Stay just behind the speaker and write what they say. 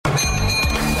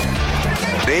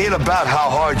ain't about how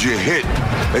hard you hit.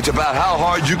 It's about how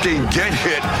hard you can get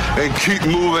hit and keep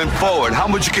moving forward. How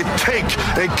much you can take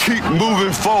and keep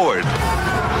moving forward.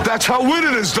 That's how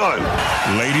winning is done.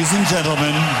 Ladies and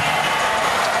gentlemen,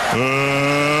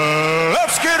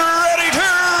 let's get ready to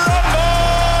rumble!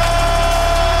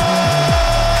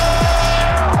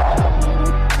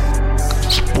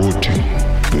 Sporting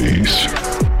Base.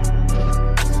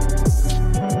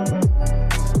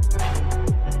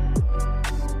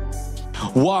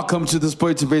 Welcome to the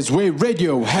Sporting Base, where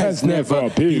radio has never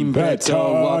been better.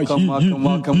 Welcome.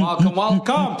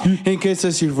 In case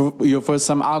this is your first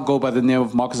time, I'll go by the name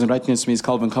of Marcus, and right next to me is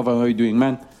Calvin Cover. How are you doing,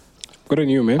 man? Good on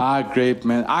you, man. Great,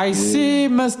 man. I see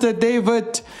Mr.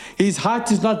 David. His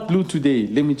heart is not blue today.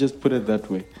 Let me just put it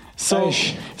that way. So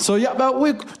yeah,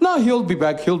 but he'll be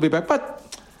back.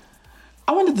 But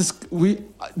I wanted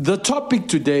the topic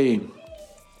today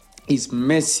is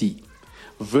Messi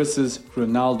versus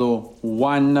Ronaldo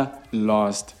one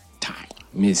last time.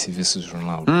 Messi versus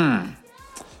Ronaldo.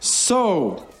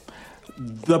 So,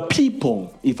 the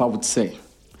people, if I would say,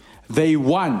 they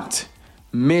want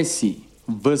Messi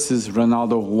versus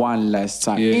Ronaldo one last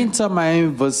time. Yeah. Inter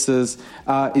Miami versus,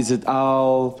 is it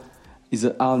Al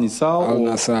Nassr? Al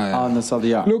Nassr. Al Nassr,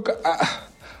 yeah. Look,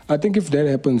 I think if that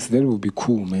happens, that would be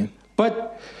cool, man.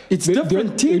 But it's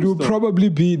different teams. It will probably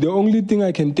be the only thing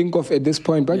I can think of at this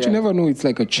point. But Yeah. you never know. It's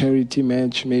like a charity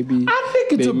match, maybe. I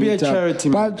think it will be a charity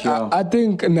match. But I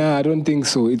think, I don't think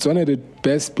so. It's one of the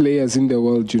best players in the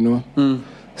world, you know.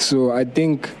 So I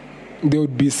think there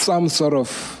would be some sort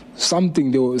of something.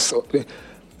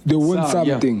 They want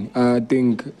something, I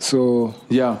think. So,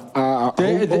 Yeah.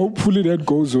 hopefully that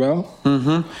goes well.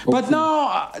 But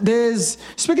now,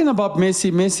 speaking about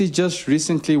Messi just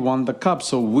recently won the cup,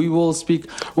 so we will speak.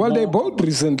 Well, they both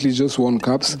recently just won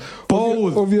cups.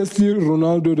 Both. Obviously,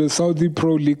 Ronaldo, the Saudi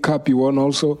Pro League Cup, he won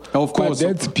also. Of course. But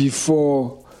that's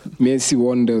before Messi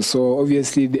won there. So,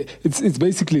 obviously, it's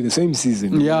basically the same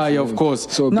season. Yeah, of course.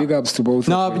 So, big ups to both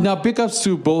of them. Now, big ups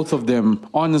to both of them,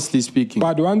 honestly speaking.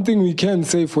 But one thing we can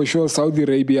say for sure, Saudi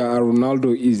Arabia,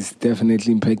 Ronaldo is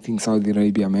definitely impacting Saudi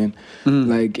Arabia, man.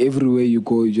 Like, everywhere you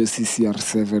go, you just see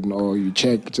CR7 or you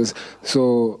check.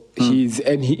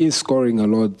 He is scoring a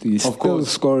lot. He's Of still course.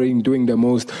 scoring, doing the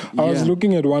most. I was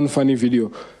looking at one funny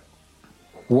video.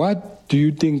 What do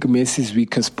you think Messi's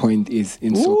weakest point is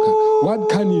in soccer? What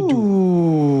can he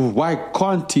do? Why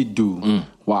can't he do?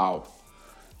 Wow.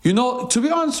 You know, to be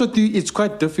honest with you, it's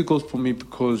quite difficult for me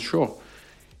because, sure,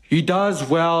 he does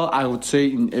well, I would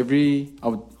say,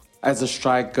 as a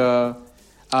striker.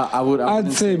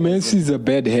 I'd say Messi's a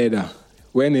bad header.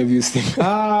 When have you seen?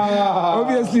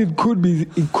 Obviously, it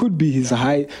could be his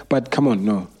height, but come on,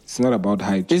 no. It's not about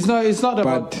height. It's not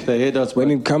about the headers. When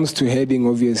it comes to heading,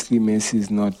 obviously Messi is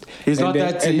not. He's not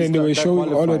that. And then they were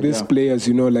showing all of these players,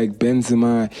 you know, like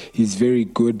Benzema. He's very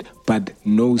good, but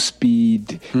no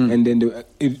speed. And then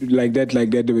like that,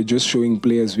 they were just showing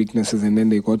players' weaknesses, and then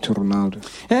they got to Ronaldo.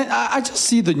 And I just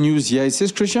see the news here. It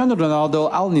says Cristiano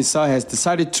Ronaldo Al Nassr has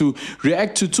decided to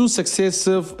react to 2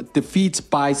 successive defeats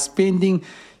by spending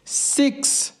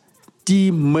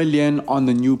 60 million on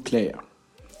the new player.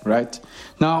 Right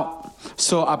now,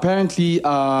 so apparently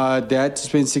they had to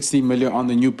spend 60 million on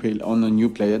the new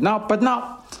player. Now,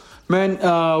 man,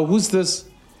 who's this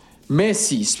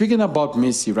Messi? Speaking about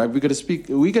Messi, right? We gotta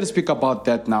speak about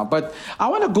that now. But I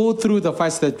want to go through the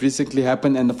fights that recently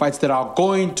happened and the fights that are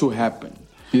going to happen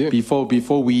before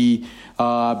we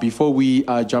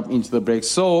jump into the break.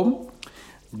 So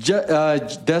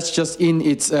that's just in.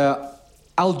 It's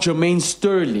Aljamain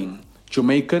Sterling,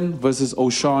 Jamaican versus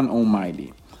O'Shawn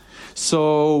O'Malley.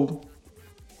 So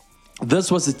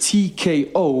this was a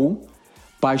TKO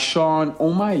by Sean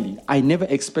O'Malley. I never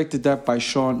expected that by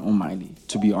Sean O'Malley,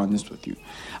 to be honest with you.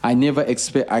 I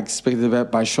expected that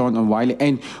by Sean O'Malley.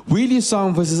 And Willie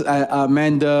Song versus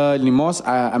Amanda Lemos.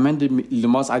 Amanda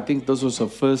Lemos, I think this was her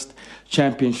first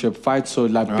championship fight. So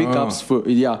big ups for,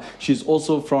 she's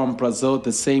also from Brazil,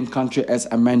 the same country as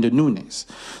Amanda Nunes.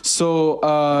 So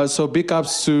big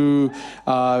ups to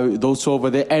those two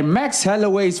over there. And Max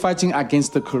Holloway is fighting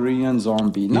against the Korean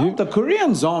Zombie. Now, the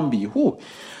Korean Zombie,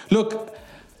 look,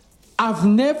 I've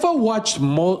never watched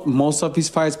most of his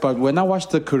fights, but when I watch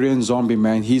the Korean Zombie,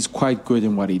 man, he's quite good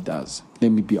in what he does.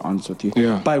 Let me be honest with you.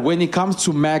 Yeah. But when it comes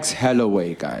to Max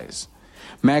Holloway, guys,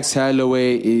 Max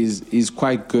Holloway is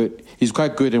quite good. He's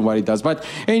quite good in what he does. But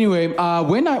anyway,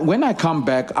 when I come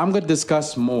back, I'm going to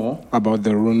discuss more about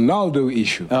the Ronaldo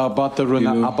issue. About the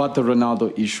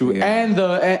Ronaldo issue, yeah. and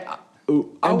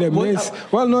And the Messi,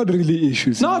 well, not really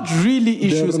issues. Not really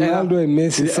issues. The Ronaldo and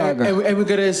Messi saga. And we're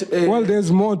gonna. Well,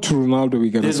 there's more to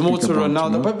Ronaldo. There's more to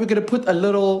Ronaldo, you know? but we're gonna put a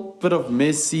little bit of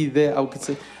Messi there. I could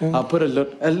say. I'll put a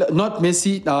little, not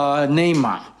Messi,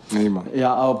 Neymar.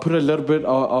 Yeah, I'll put a little bit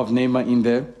of Neymar in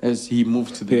there as he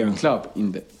moves to the club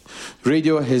in there.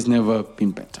 Radio has never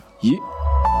been better. Yeah.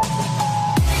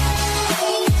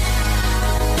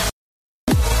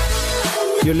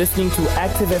 You're listening to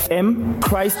Active FM.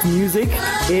 Christ music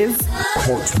is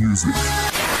Hot music.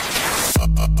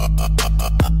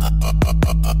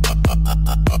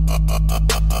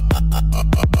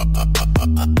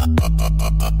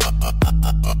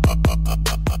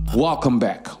 Welcome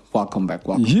back.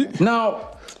 Yeah.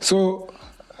 Now, so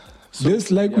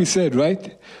this, like we said,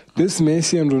 right? This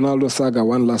Messi and Ronaldo saga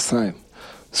one last time.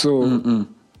 So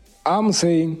I'm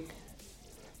saying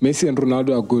Messi and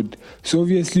Ronaldo are good. So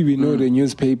obviously we know the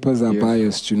newspapers are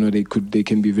biased. You know, they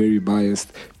can be very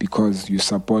biased because you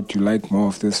like more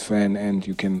of this fan, and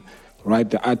you can write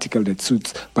the article that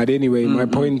suits. But anyway, my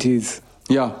point is,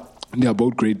 they are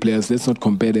both great players. Let's not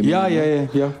compare them.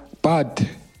 Yeah. But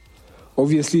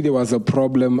obviously there was a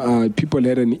problem. People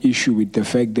had an issue with the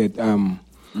fact that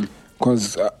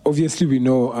because obviously we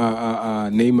know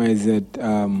Neymar is at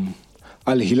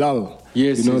Al Hilal.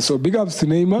 Yes, you know, so big ups to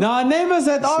Neymar. Now Neymar's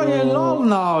at Al Hilal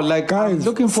now. Like, guys, I'm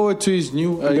looking forward to his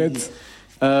new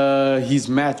his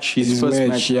match, his first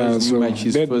match.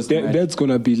 That's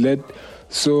gonna be lit.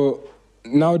 So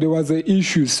now there was an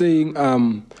issue saying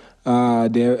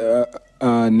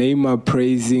Neymar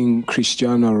praising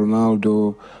Cristiano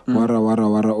Ronaldo,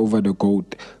 wara over the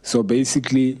GOAT. So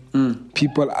basically,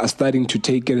 people are starting to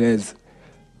take it as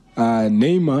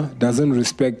Neymar doesn't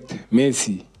respect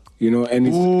Messi. You know, and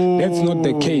that's not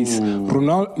the case.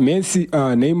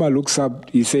 Neymar looks up.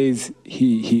 He says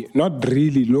he not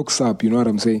really looks up. You know what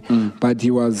I'm saying? But he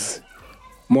was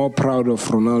more proud of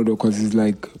Ronaldo because he's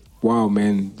like, wow,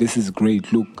 man, this is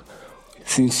great. Look,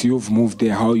 since you've moved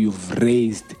there, how you've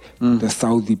raised the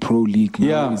Saudi Pro League.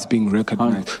 Now it's being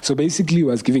recognized. So basically, he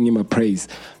was giving him a praise.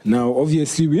 Now,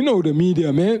 obviously, we know the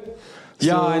media, man.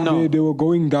 Yeah, so I know. They were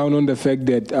going down on the fact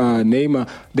that Neymar,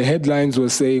 the headlines were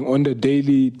saying on the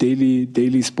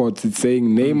daily spots, it's saying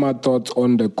Neymar thoughts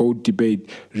on the GOAT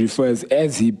debate refers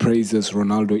as he praises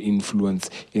Ronaldo influence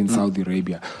in Saudi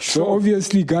Arabia. So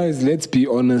obviously, guys, let's be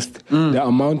honest, the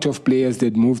amount of players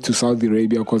that moved to Saudi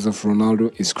Arabia because of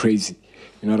Ronaldo is crazy.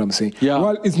 You know what I'm saying? Yeah.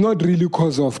 Well, it's not really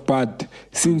because of, but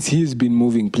since he's been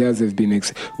moving, players have been...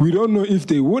 we don't know if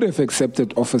they would have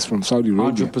accepted offers from Saudi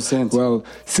Arabia. 100%. Well,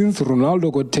 since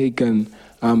Ronaldo got taken,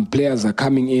 players are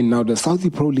coming in. Now, the Saudi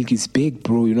Pro League is big,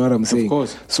 bro. You know what I'm saying? Of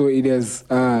course. So it has...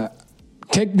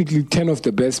 technically 10 of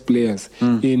the best players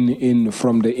in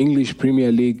from the English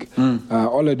Premier League,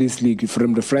 all of this league,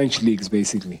 from the French leagues,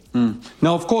 basically.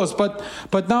 Now, of course, but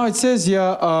now it says here,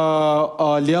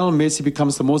 Lionel Messi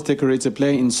becomes the most decorated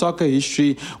player in soccer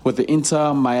history with the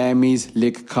Inter Miami's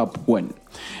League Cup win.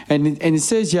 And it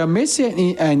says here,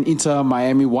 Messi and Inter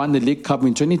Miami won the League Cup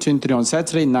in 2023 on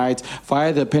Saturday night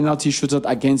via the penalty shootout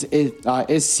against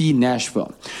SC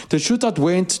Nashville. The shootout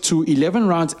went to 11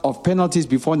 rounds of penalties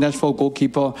before Nashville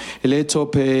goalkeeper Eleto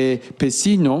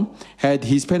Pesino had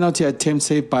his penalty attempt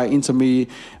saved by Inter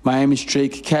Miami's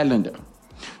Drake Callender.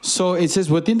 So it says,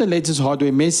 within the latest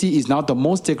hardware, Messi is now the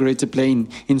most decorated player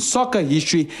in soccer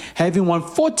history, having won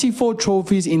 44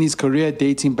 trophies in his career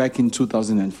dating back in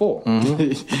 2004.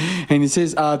 And it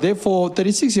says, therefore,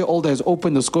 36-year-old has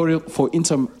opened the scoring for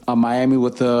Inter Miami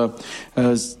with a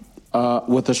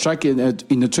strike in the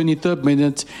 23rd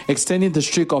minute, extending the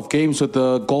streak of games with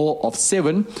a goal of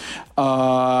 7.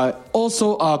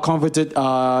 Also converted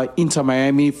Inter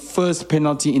Miami first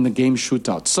penalty in the game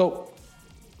shootout. So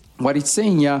what it's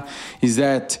saying here is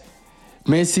that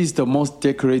Messi is the most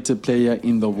decorated player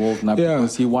in the world now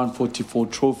because he won 44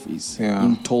 trophies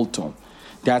in total.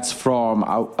 That's from,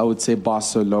 I would say,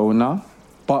 Barcelona.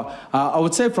 But I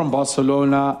would say from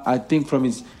Barcelona, I think from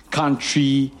his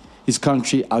country,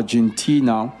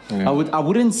 Argentina. I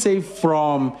wouldn't say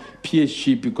from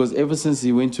PSG because ever since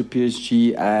he went to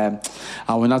PSG,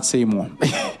 I will not say more.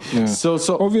 So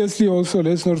obviously also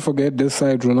let's not forget this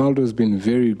side. Ronaldo's been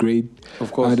very great.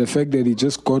 Of course, the fact that he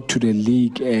just got to the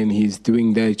league and he's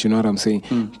doing that, you know what I'm saying?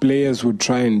 Players would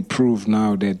try and prove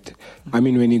now that. I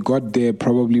mean, when he got there,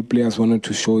 probably players wanted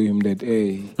to show him that,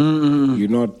 hey, you're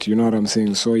not, you know what I'm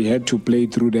saying? So he had to play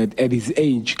through that at his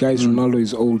age. Guys, Ronaldo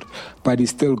is old, but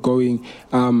he's still going.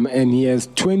 And he has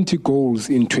 20 goals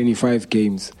in 25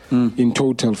 games in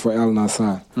total for Al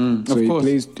Nassr. So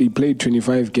he played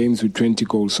 25 games with 20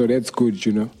 goals. So that's good,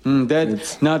 you know. That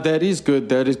is good.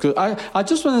 That is good. I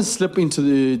just want to slip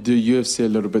into the UFC a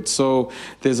little bit. So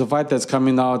there's a fight that's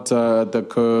coming out. I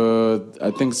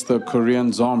think it's the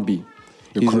Korean Zombie.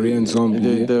 The Korean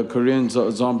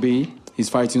Zombie. He's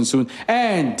fighting soon.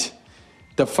 And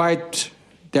the fight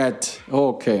that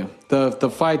the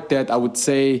fight that I would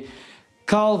say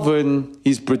Calvin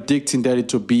is predicting that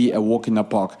it will be a walk in the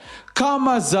park.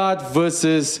 Kamazat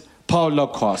versus Paulo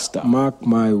Costa. Mark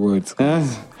my words.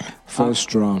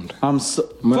 First round. First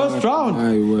round?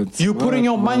 My words. You putting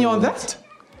your money on that?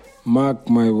 Mark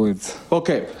my words.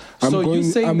 Okay. I'm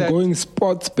going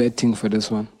sports betting for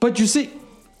this one. But you see,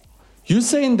 you're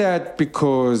saying that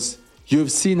because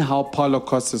you've seen how Paulo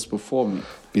Costa is performing.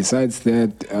 Besides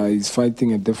that, he's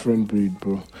fighting a different breed,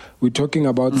 bro. We're talking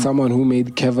about someone who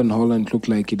made Kevin Holland look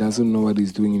like he doesn't know what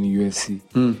he's doing in the UFC.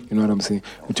 You know what I'm saying?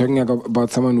 We're talking about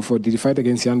someone who fought. Did he fight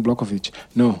against Jan Blachowicz?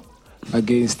 No.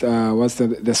 Against, what's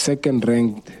the second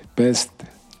ranked best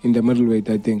in the middleweight,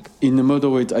 I think. In the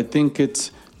middleweight, I think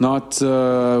it's not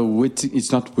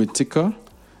it's not Whittaker.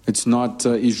 It's not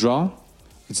Israel.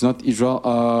 It's not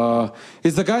Israel.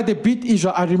 It's the guy that beat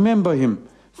Israel. I remember him.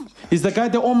 He's the guy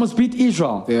that almost beat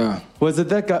Israel. Yeah. Was it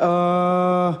that guy?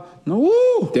 No.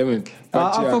 Damn it.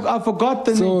 I forgot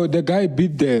the name. So the guy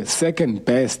beat the second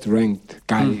best ranked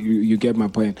guy. You get my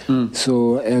point.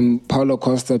 So, and Paulo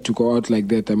Costa to go out like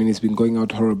that, I mean, he's been going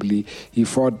out horribly. He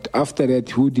fought, after that,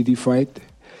 who did he fight?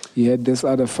 He had this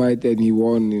other fight and he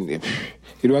won.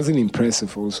 It wasn't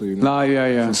impressive also, you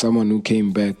know. For someone who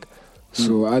came back.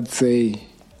 So I'd say...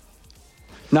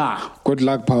 Good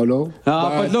luck, Paulo.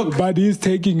 But look. But he's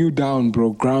taking you down,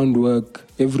 bro. Groundwork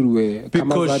everywhere.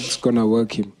 Kamazat's gonna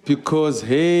work him. Because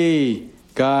hey,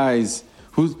 guys,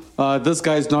 this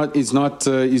guy is not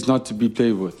to be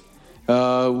played with.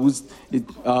 Who's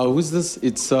this?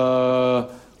 It's not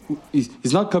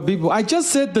Khabib. I just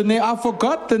said the name. I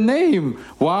forgot the name.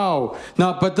 Wow.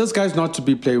 No, but this guy's not to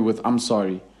be played with. I'm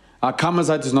sorry.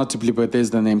 Kamazat is not to be played with.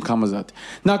 There's the name, Kamazat.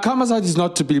 Now, Kamazat is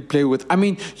not to be played with. I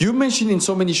mean, you mentioned in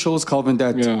so many shows, Calvin,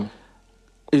 that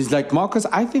it's like, Marcus,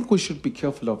 I think we should be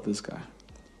careful of this guy.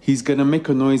 He's going to make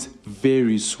a noise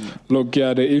very soon. Look,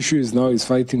 the issue is now he's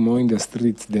fighting more in the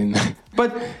streets than...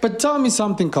 But tell me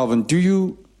something, Calvin. Do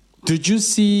you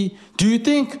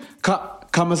think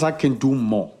Kamazat can do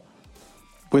more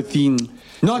within,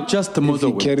 not just the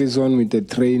middleweight? If he carries on with the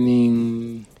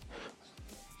training...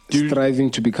 striving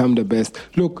to become the best.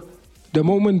 Look, the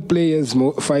moment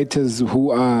fighters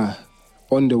who are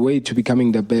on the way to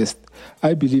becoming the best,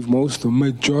 I believe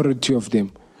majority of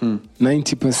them,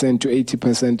 90% to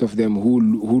 80% of them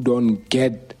who don't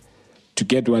get to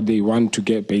get what they want to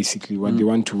get, basically, what they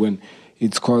want to win,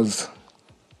 it's because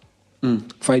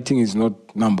fighting is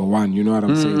not number one, you know what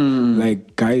I'm saying?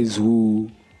 Like guys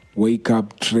who wake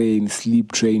up, train,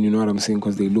 sleep, train, you know what I'm saying?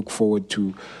 Because they look forward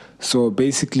to... So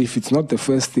basically, if it's not the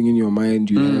first thing in your mind,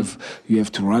 you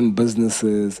have to run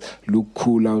businesses, look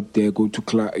cool out there, go to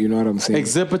class. You know what I'm saying?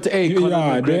 Exhibit A.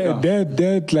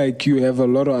 That like you have a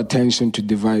lot of attention to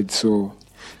divide. So,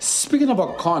 speaking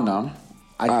about Conor,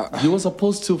 he was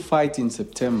supposed to fight in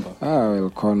September.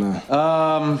 Conor.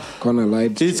 Conor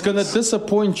lied. It's gonna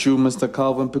disappoint you, Mr.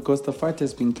 Calvin, because the fight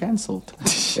has been cancelled.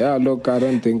 Look, I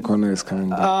don't think Conor is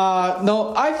coming back.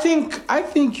 No, I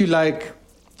think you like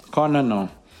Conor. No.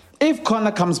 If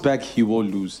Conor comes back, he will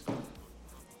lose.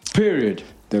 Period.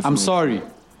 Definitely. I'm sorry.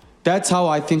 That's how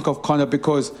I think of Conor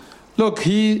because, look,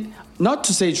 not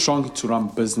to say it's wrong to run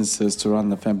businesses, to run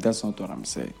the family. That's not what I'm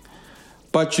saying.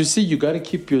 But you see, you got to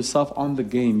keep yourself on the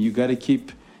game. You got to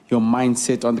keep your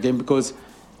mindset on the game because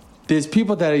there's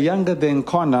people that are younger than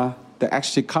Conor that are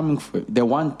actually coming for it. They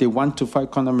want to fight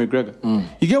Conor McGregor.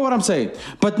 You get what I'm saying?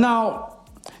 But now,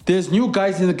 there's new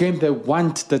guys in the game that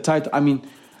want the title. I mean,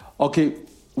 okay...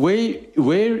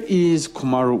 Where is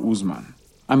Kamaru Usman?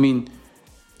 I mean,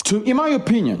 in my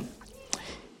opinion,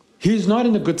 he's not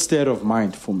in a good state of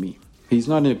mind for me. He's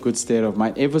not in a good state of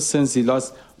mind ever since he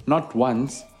lost not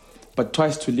once, but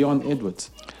twice to Leon Edwards.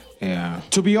 Yeah.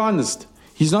 To be honest,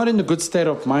 he's not in a good state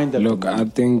of mind. Look, I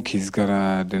think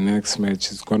the next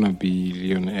match is gonna be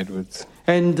Leon Edwards.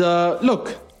 And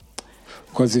look,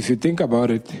 because if you think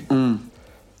about it,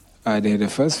 they had the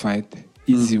first fight,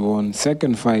 easy won.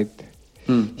 Second fight.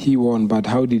 He won, but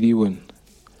how did he win?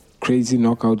 Crazy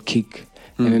knockout kick.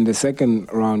 And in the second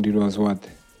round, it was what?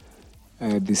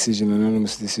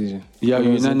 Unanimous decision. Yeah,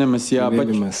 unanimous. Yeah,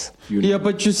 unanimous.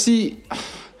 But you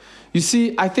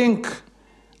see, I think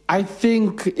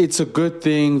it's a good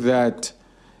thing that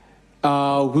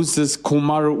who's this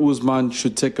Kamaru Usman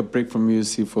should take a break from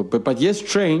UFC but yes,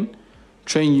 train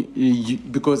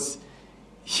because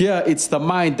here it's the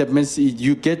mind that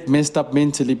you get messed up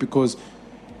mentally because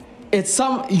it's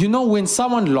when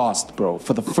someone lost, bro,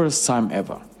 for the first time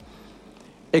ever.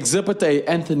 Exhibit A,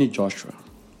 Anthony Joshua.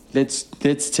 Let's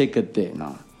take it there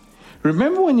now.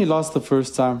 Remember when he lost the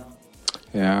first time?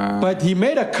 Yeah. But he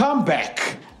made a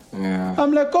comeback. Yeah.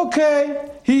 I'm like,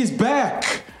 okay, he's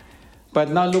back. But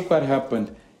now look what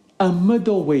happened. A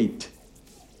middleweight.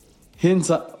 Hence,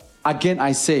 again,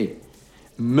 I say,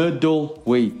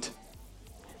 middleweight.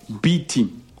 Beat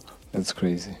him. That's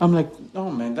crazy. I'm like, oh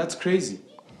man, that's crazy.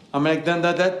 I'm like,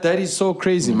 that is so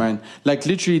crazy, man. Like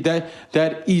literally,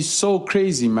 that is so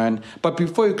crazy, man. But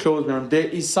before you close, man, there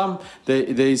is some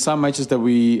matches that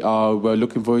we're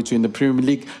looking forward to in the Premier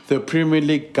League. The Premier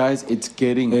League, guys, it's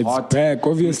hot. Back.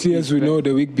 Obviously, as we know,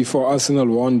 the week before Arsenal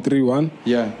won 3-1.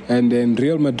 Yeah. And then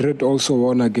Real Madrid also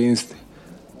won against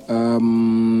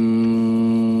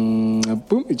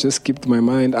it just skipped my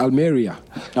mind. Almeria.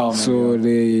 So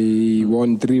they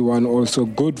won 3-1. Also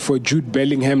good for Jude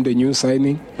Bellingham, the new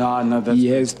signing.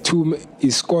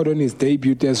 He scored on his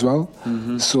debut as well.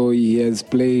 Mm-hmm. So he has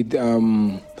played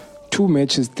 2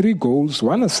 matches, 3 goals,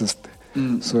 1 assist.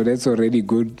 So that's already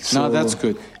good. So, that's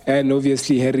good. And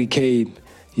obviously Harry Kane,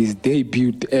 his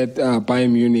debut at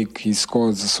Bayern Munich, he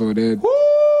scores. So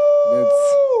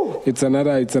it's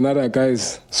another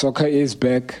guys. Soccer is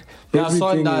back. Yeah, it's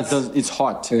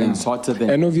hot. Yeah. And it's hotter than.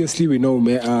 And obviously we know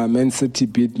Man City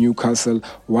beat Newcastle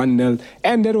 1-0.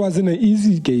 And that wasn't an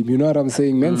easy game, you know what I'm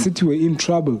saying? Man City were in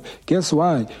trouble. Guess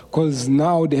why? Because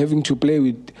now they're having to play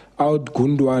without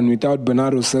Gundogan, without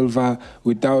Bernardo Silva,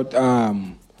 without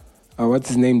what's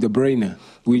his name, De Bruyne,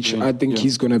 which I think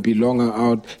he's going to be longer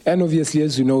out. And obviously,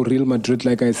 as you know, Real Madrid,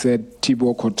 like I said,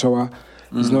 Thibaut Courtois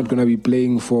is not going to be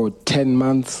playing for 10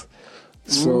 months.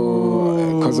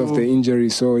 So, because of the injury.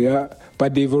 So, yeah.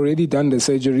 But they've already done the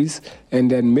surgeries.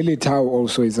 And then Militao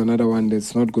also is another one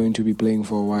that's not going to be playing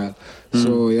for a while.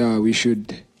 So, yeah, we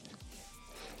should...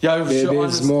 Yeah,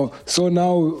 there's more. So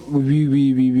now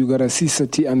we gotta see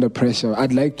City under pressure.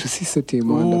 I'd like to see City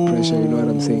more under pressure. You know what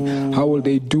I'm saying? How will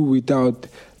they do without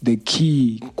the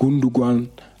key Gundogan,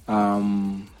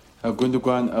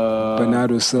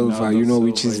 Bernardo Silva?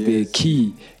 Which is the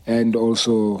key, and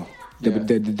also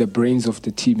the brains of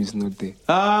the team is not there.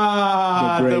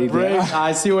 The brain.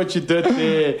 I see what you did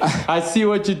there.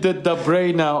 The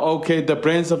brain now. Okay, the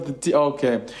brains of the team.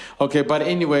 Okay. But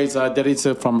anyways, that is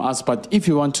it from us. But if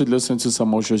you want to listen to some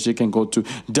more shows, you can go to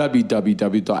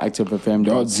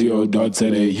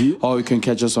www.activefm.co.za, or you can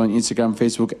catch us on Instagram,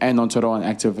 Facebook, and on Twitter on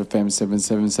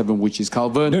ActiveFM777, which is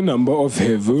Calvin. The number of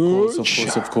heaven.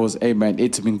 Of course. Amen.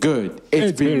 It's been good.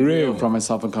 It's been real. From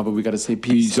myself and Calvin, we gotta say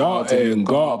peace out and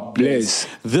God bless.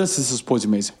 This is a Sporty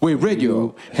Maze, where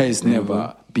radio has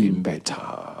never been better.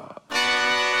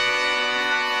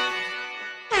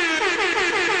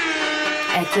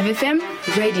 Active FM,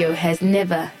 radio has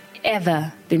never,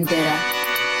 ever been better.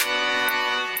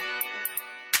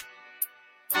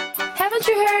 Haven't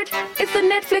you heard? It's the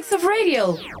Netflix of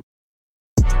radio.